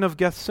Garden of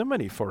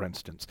Gethsemane, for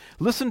instance.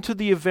 Listen to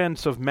the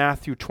events of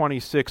Matthew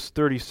 26,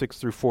 36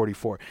 through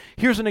 44.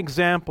 Here's an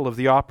example of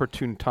the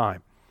opportune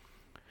time.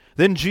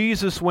 Then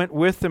Jesus went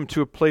with them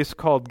to a place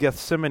called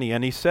Gethsemane,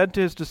 and he said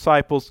to his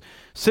disciples,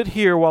 "Sit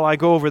here while I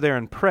go over there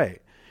and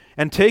pray."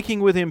 And taking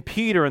with him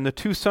Peter and the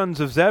two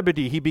sons of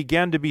Zebedee, he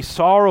began to be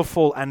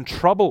sorrowful and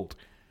troubled.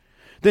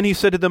 Then he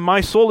said to them,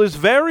 "My soul is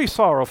very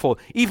sorrowful,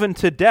 even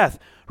to death.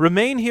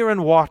 Remain here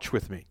and watch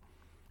with me."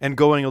 And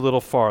going a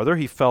little farther,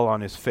 he fell on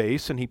his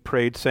face, and he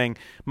prayed, saying,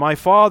 "My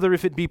Father,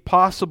 if it be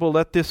possible,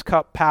 let this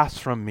cup pass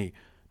from me.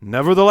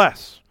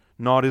 Nevertheless,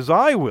 not as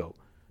I will,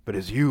 but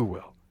as you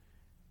will."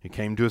 He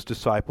came to his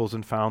disciples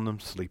and found them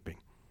sleeping.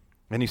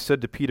 And he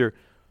said to Peter,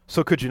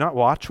 "So could you not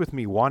watch with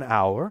me 1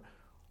 hour?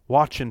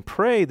 Watch and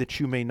pray that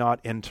you may not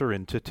enter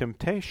into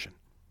temptation.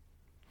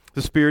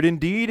 The spirit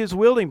indeed is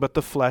willing, but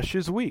the flesh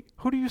is weak."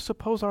 Who do you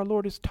suppose our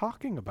Lord is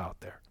talking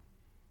about there?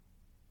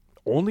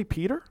 Only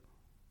Peter?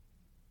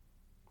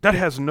 That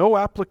has no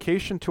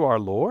application to our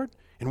Lord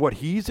and what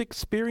he's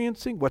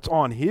experiencing, what's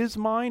on his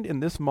mind in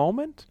this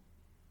moment?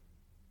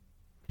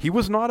 He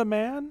was not a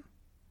man.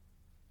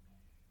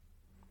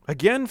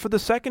 Again, for the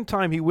second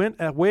time, he went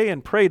away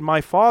and prayed,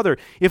 "My Father,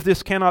 if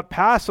this cannot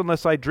pass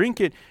unless I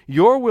drink it,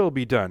 your will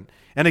be done."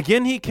 And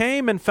again he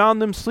came and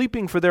found them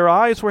sleeping, for their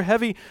eyes were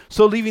heavy.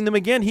 So leaving them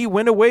again, he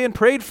went away and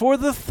prayed for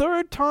the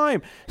third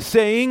time,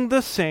 saying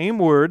the same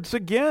words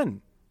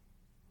again.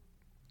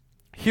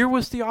 Here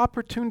was the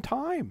opportune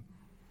time.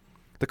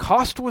 The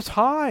cost was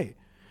high.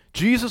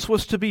 Jesus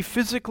was to be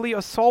physically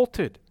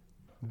assaulted,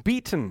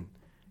 beaten,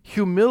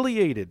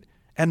 humiliated,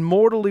 and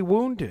mortally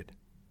wounded.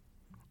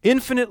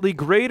 Infinitely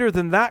greater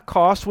than that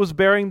cost was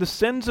bearing the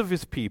sins of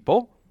his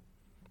people,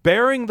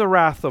 bearing the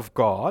wrath of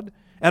God,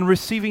 and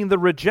receiving the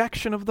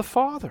rejection of the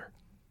Father.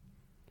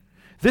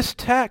 This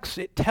text,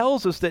 it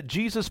tells us that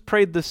Jesus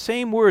prayed the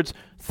same words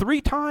 3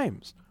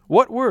 times.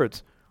 What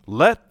words?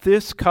 "Let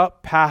this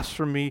cup pass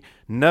from me,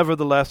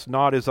 nevertheless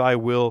not as I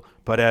will,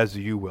 but as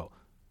you will."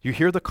 You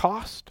hear the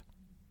cost?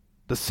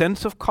 The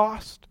sense of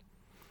cost?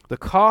 The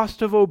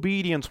cost of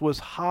obedience was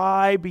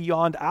high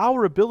beyond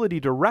our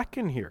ability to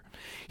reckon here.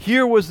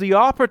 Here was the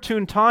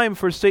opportune time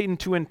for Satan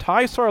to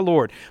entice our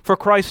Lord, for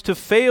Christ to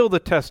fail the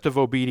test of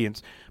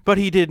obedience. But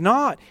he did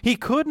not. He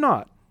could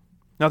not.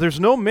 Now there's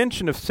no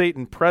mention of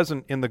Satan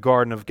present in the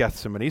Garden of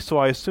Gethsemane, so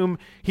I assume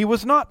he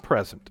was not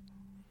present.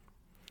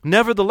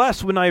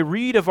 Nevertheless, when I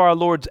read of our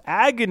Lord's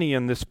agony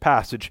in this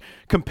passage,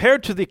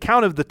 compared to the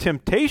account of the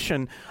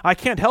temptation, I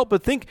can't help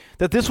but think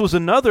that this was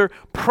another,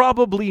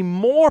 probably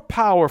more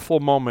powerful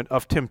moment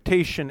of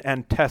temptation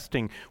and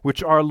testing,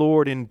 which our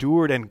Lord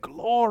endured and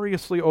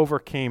gloriously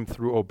overcame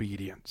through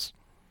obedience.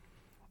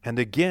 And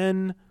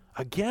again,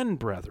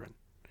 brethren,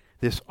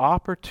 this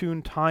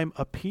opportune time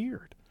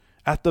appeared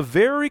at the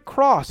very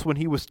cross when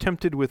he was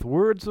tempted with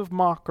words of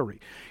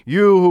mockery.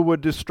 "You who would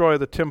destroy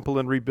the temple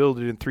and rebuild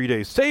it in 3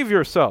 days, save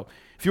yourself.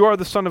 If you are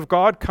the Son of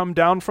God, come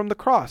down from the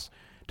cross."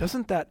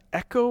 Doesn't that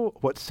echo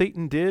what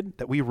Satan did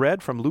that we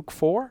read from Luke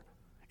 4?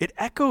 It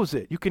echoes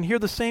it. You can hear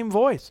the same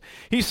voice.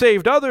 "He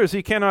saved others,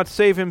 he cannot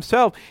save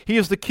himself. He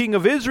is the King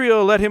of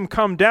Israel. Let him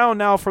come down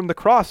now from the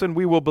cross, and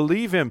we will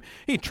believe him.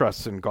 He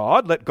trusts in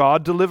God. Let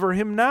God deliver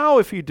him now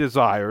if he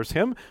desires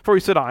him. For he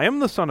said, I am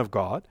the Son of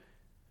God."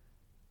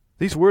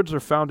 These words are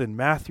found in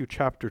Matthew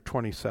chapter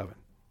 27.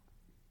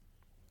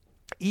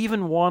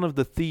 Even one of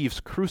the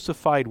thieves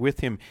crucified with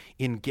him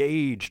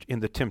engaged in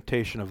the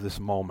temptation of this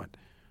moment.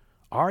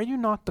 "Are you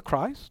not the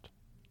Christ?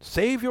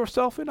 Save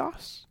yourself and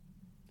us."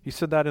 He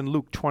said that in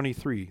Luke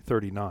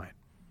 23:39.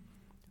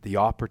 The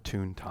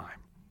opportune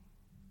time.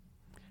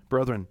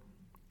 Brethren,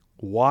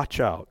 watch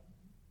out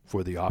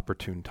for the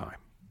opportune time.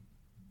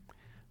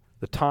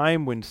 The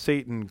time when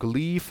Satan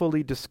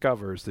gleefully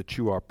discovers that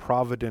you are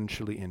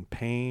providentially in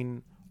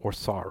pain or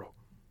sorrow.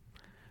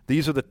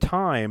 These are the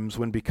times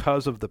when,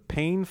 because of the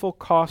painful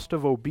cost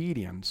of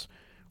obedience,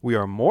 we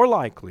are more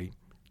likely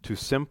to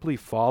simply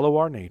follow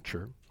our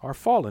nature, our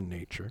fallen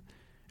nature,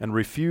 and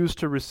refuse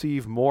to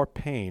receive more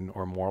pain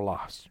or more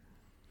loss.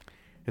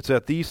 It's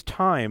at these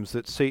times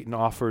that Satan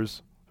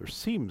offers, or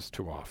seems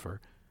to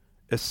offer,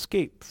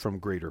 escape from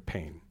greater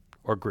pain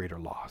or greater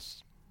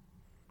loss.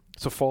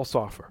 It's a false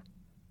offer.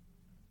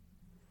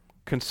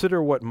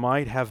 Consider what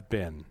might have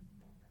been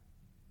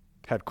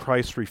had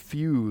Christ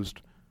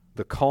refused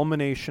the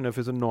culmination of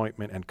his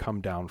anointment and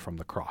come down from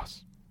the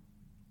cross.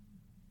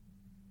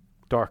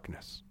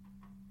 darkness,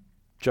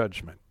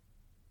 judgment,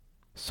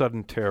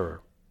 sudden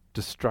terror,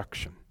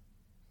 destruction,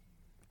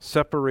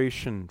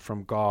 separation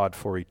from God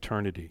for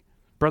eternity.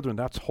 Brethren,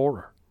 that's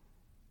horror.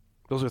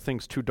 Those are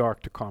things too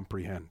dark to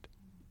comprehend.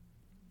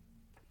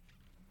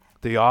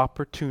 The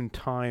opportune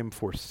time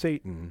for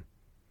Satan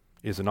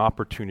is an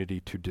opportunity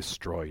to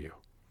destroy you,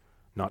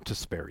 not to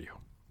spare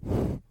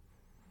you.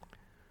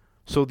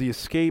 So the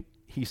escape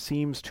he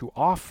seems to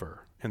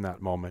offer in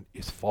that moment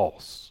is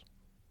false.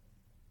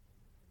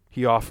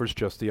 He offers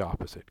just the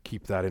opposite.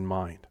 Keep that in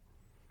mind.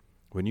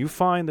 When you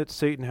find that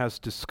Satan has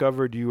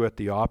discovered you at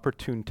the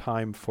opportune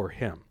time for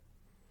him,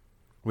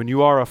 when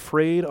you are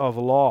afraid of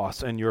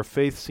loss and your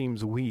faith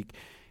seems weak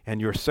and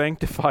your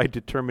sanctified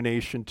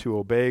determination to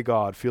obey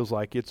God feels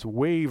like it's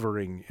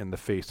wavering in the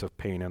face of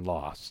pain and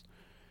loss,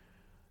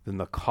 then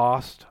the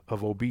cost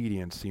of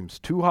obedience seems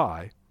too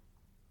high.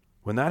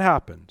 When that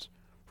happens,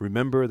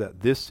 remember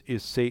that this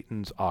is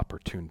Satan's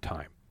opportune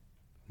time,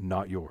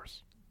 not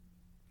yours.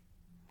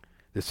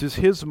 This is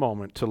his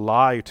moment to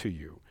lie to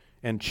you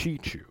and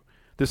cheat you.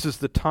 This is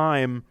the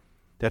time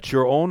that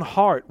your own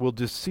heart will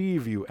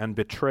deceive you and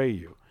betray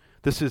you.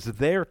 This is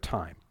their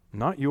time,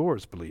 not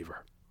yours,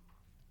 believer.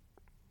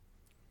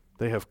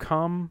 They have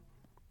come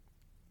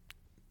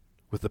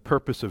with the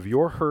purpose of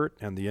your hurt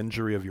and the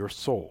injury of your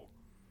soul.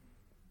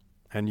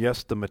 And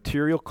yes, the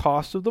material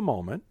cost of the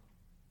moment,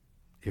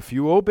 if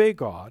you obey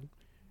God,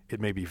 it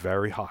may be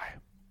very high.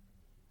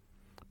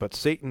 But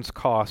Satan's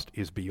cost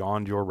is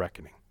beyond your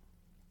reckoning.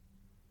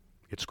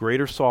 It's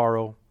greater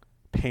sorrow,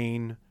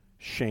 pain,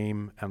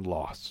 shame, and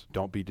loss.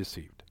 Don't be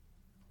deceived.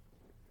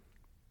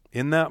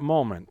 In that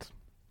moment,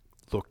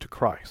 look to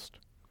Christ.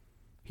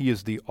 He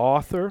is the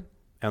author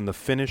and the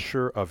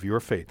finisher of your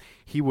faith.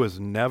 He was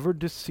never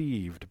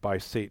deceived by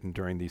Satan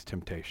during these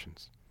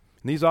temptations.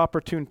 In these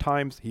opportune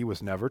times, he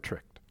was never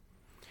tricked.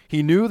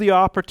 He knew the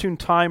opportune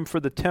time for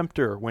the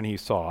tempter when he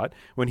saw it,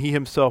 when he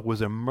himself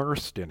was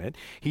immersed in it.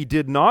 He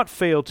did not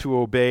fail to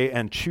obey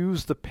and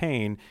choose the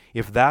pain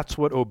if that's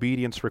what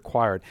obedience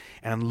required.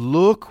 And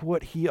look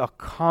what he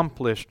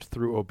accomplished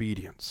through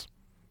obedience.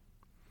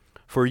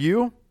 For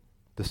you,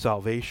 the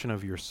salvation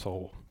of your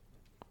soul,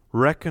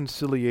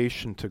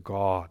 reconciliation to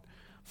God,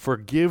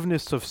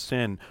 forgiveness of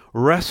sin,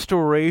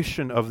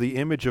 restoration of the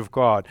image of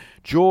God,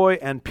 joy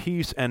and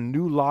peace and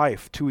new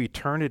life to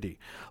eternity.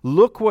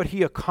 Look what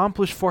he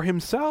accomplished for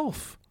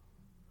himself.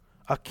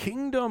 A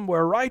kingdom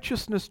where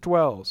righteousness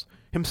dwells,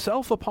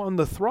 himself upon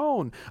the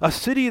throne, a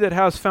city that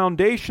has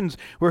foundations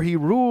where he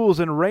rules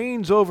and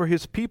reigns over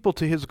his people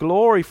to his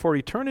glory for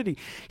eternity.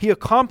 He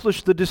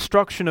accomplished the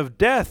destruction of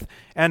death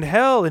and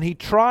hell, and he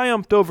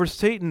triumphed over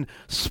Satan,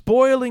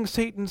 spoiling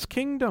Satan's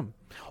kingdom.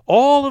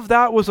 All of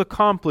that was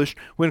accomplished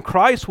when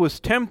Christ was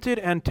tempted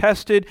and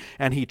tested,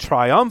 and he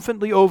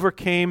triumphantly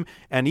overcame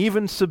and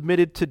even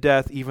submitted to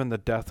death, even the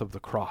death of the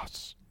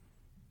cross.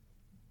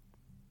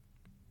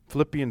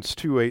 Philippians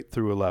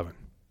 2:8-11.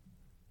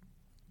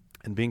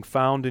 And being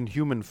found in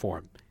human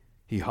form,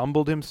 he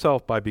humbled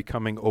himself by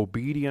becoming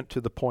obedient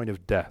to the point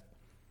of death,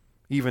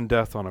 even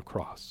death on a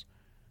cross.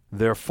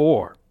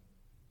 Therefore,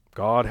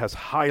 God has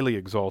highly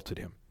exalted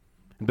him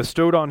and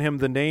bestowed on him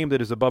the name that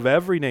is above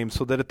every name,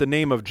 so that at the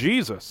name of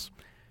Jesus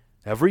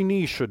every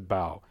knee should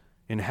bow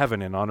in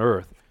heaven and on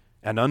earth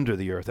and under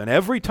the earth, and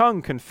every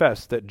tongue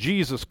confess that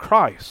Jesus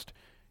Christ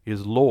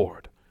is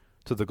Lord,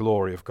 to the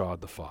glory of God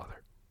the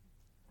Father.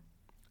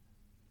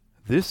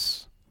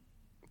 This,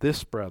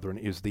 brethren,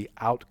 is the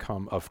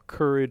outcome of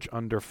courage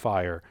under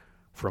fire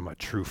from a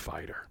true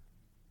fighter.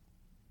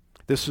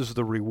 This is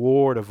the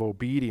reward of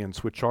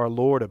obedience which our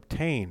Lord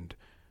obtained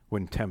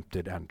when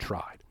tempted and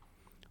tried.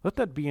 Let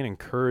that be an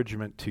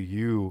encouragement to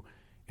you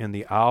in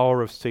the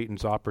hour of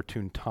Satan's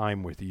opportune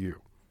time with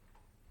you.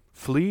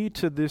 Flee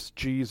to this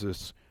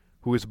Jesus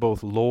who is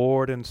both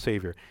Lord and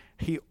Savior.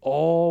 He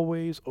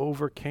always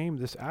overcame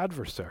this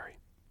adversary.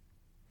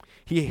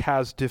 He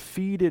has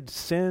defeated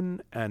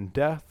sin and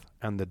death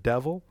and the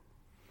devil.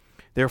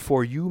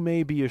 Therefore, you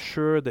may be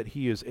assured that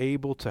he is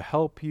able to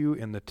help you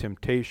in the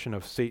temptation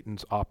of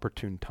Satan's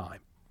opportune time.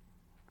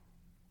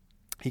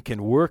 He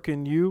can work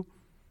in you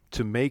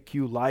to make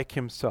you like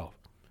himself,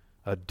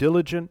 a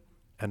diligent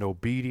and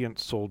obedient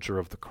soldier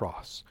of the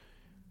cross.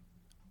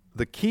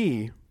 The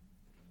key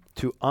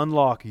to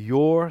unlock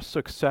your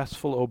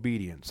successful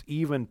obedience,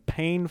 even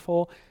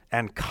painful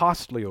and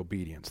costly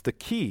obedience, the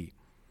key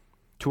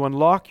to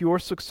unlock your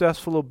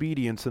successful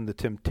obedience in the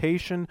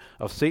temptation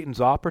of Satan's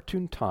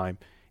opportune time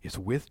is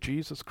with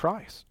Jesus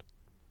Christ.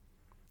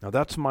 Now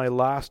that's my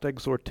last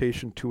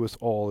exhortation to us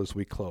all as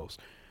we close.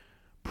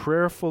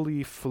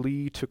 Prayerfully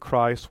flee to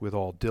Christ with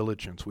all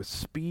diligence, with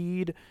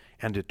speed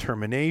and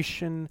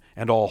determination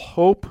and all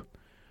hope,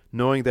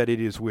 knowing that it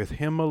is with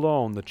him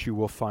alone that you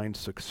will find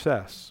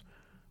success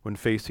when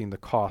facing the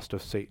cost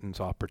of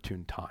Satan's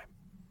opportune time.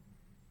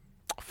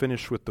 I'll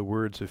finish with the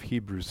words of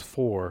Hebrews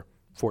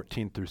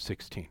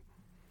 4:14-16.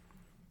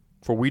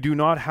 For we do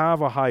not have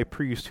a high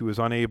priest who is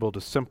unable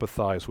to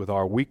sympathize with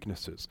our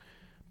weaknesses,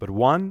 but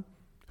one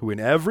who in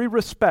every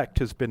respect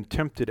has been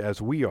tempted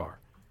as we are,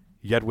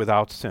 yet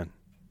without sin.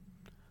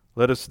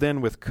 Let us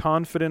then with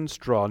confidence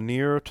draw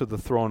near to the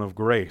throne of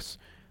grace,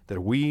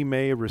 that we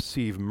may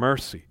receive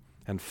mercy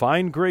and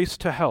find grace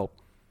to help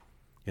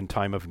in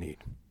time of need.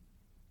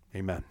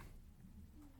 Amen.